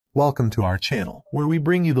Welcome to our channel, where we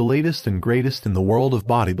bring you the latest and greatest in the world of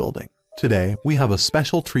bodybuilding. Today, we have a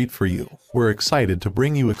special treat for you. We're excited to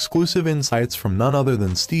bring you exclusive insights from none other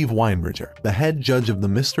than Steve Weinberger, the head judge of the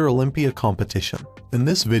Mr. Olympia competition. In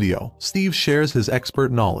this video, Steve shares his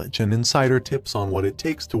expert knowledge and insider tips on what it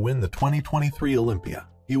takes to win the 2023 Olympia.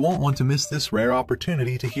 You won't want to miss this rare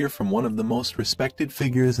opportunity to hear from one of the most respected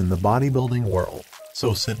figures in the bodybuilding world.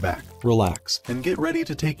 So sit back, relax, and get ready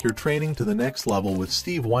to take your training to the next level with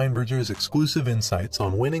Steve Weinberger's exclusive insights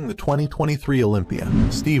on winning the 2023 Olympia.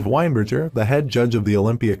 Steve Weinberger, the head judge of the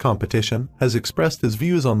Olympia competition, has expressed his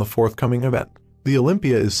views on the forthcoming event. The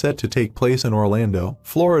Olympia is set to take place in Orlando,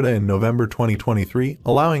 Florida in November 2023,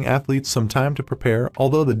 allowing athletes some time to prepare,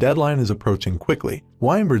 although the deadline is approaching quickly.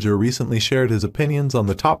 Weinberger recently shared his opinions on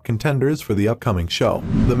the top contenders for the upcoming show.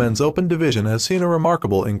 The men's open division has seen a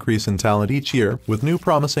remarkable increase in talent each year, with new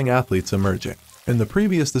promising athletes emerging. In the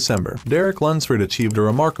previous December, Derek Lunsford achieved a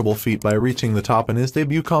remarkable feat by reaching the top in his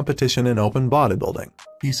debut competition in open bodybuilding.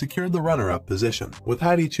 He secured the runner-up position, with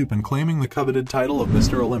Hadi Choopan claiming the coveted title of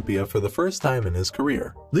Mr. Olympia for the first time in his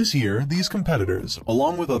career. This year, these competitors,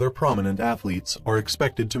 along with other prominent athletes, are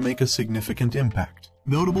expected to make a significant impact.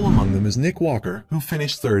 Notable among them is Nick Walker, who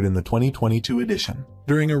finished third in the 2022 edition.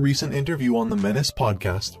 During a recent interview on the Menace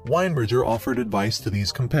podcast, Weinberger offered advice to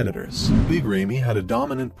these competitors. Big Ramy had a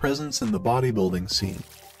dominant presence in the bodybuilding scene,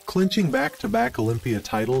 clinching back-to-back Olympia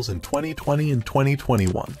titles in 2020 and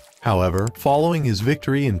 2021. However, following his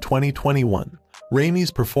victory in 2021,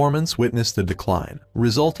 Ramy's performance witnessed a decline,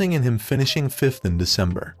 resulting in him finishing 5th in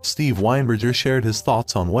December. Steve Weinberger shared his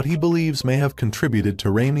thoughts on what he believes may have contributed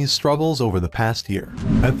to Ramy's struggles over the past year.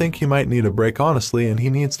 "I think he might need a break honestly, and he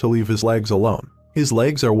needs to leave his legs alone. His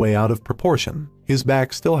legs are way out of proportion. His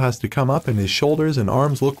back still has to come up and his shoulders and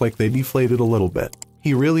arms look like they deflated a little bit.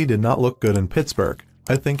 He really did not look good in Pittsburgh.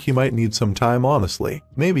 I think he might need some time honestly,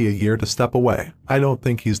 maybe a year to step away. I don't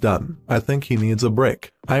think he's done. I think he needs a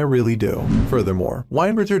break. I really do." Furthermore,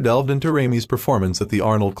 Weinberger delved into Ramy's performance at the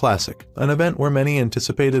Arnold Classic, an event where many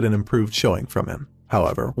anticipated an improved showing from him.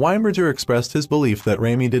 However, Weinberger expressed his belief that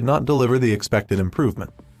Ramy did not deliver the expected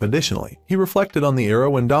improvement. Additionally, he reflected on the era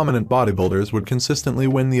when dominant bodybuilders would consistently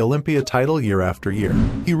win the Olympia title year after year.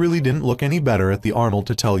 "He really didn't look any better at the Arnold,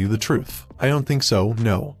 to tell you the truth. I don't think so,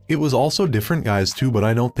 no. It was also different guys too, but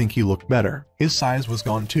I don't think he looked better. His size was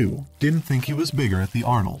gone too. Didn't think he was bigger at the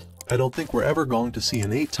Arnold. I don't think we're ever going to see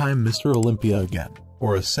an 8-time Mr. Olympia again.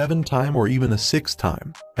 Or a 7-time or even a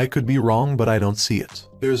 6-time. I could be wrong, but I don't see it.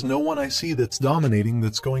 There's no one I see that's dominating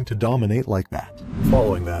that's going to dominate like that."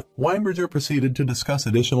 Following that, Weinberger proceeded to discuss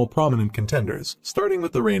additional prominent contenders, starting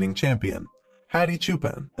with the reigning champion, Hadi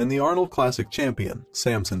Choopan, and the Arnold Classic champion,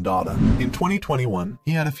 Samson Dauda. In 2021,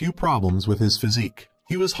 he had a few problems with his physique.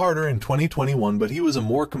 He was harder in 2021, but he was a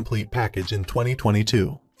more complete package in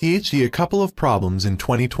 2022. He had a couple of problems in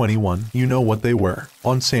 2021, you know what they were.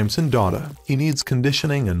 On Samson Dauda, he needs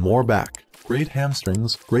conditioning and more back. Great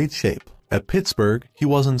hamstrings, great shape. At Pittsburgh, he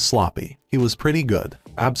wasn't sloppy. He was pretty good.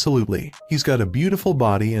 Absolutely. He's got a beautiful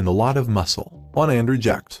body and a lot of muscle. On Andrew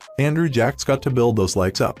Jack's got to build those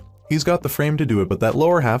legs up. He's got the frame to do it, but that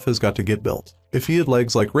lower half has got to get built. If he had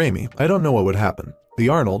legs like Ramy, I don't know what would happen. The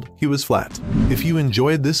Arnold, he was flat. If you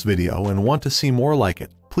enjoyed this video and want to see more like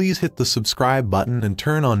it, please hit the subscribe button and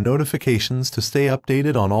turn on notifications to stay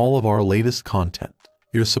updated on all of our latest content.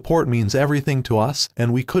 Your support means everything to us,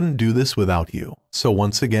 and we couldn't do this without you. So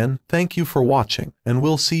once again, thank you for watching, and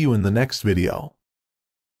we'll see you in the next video.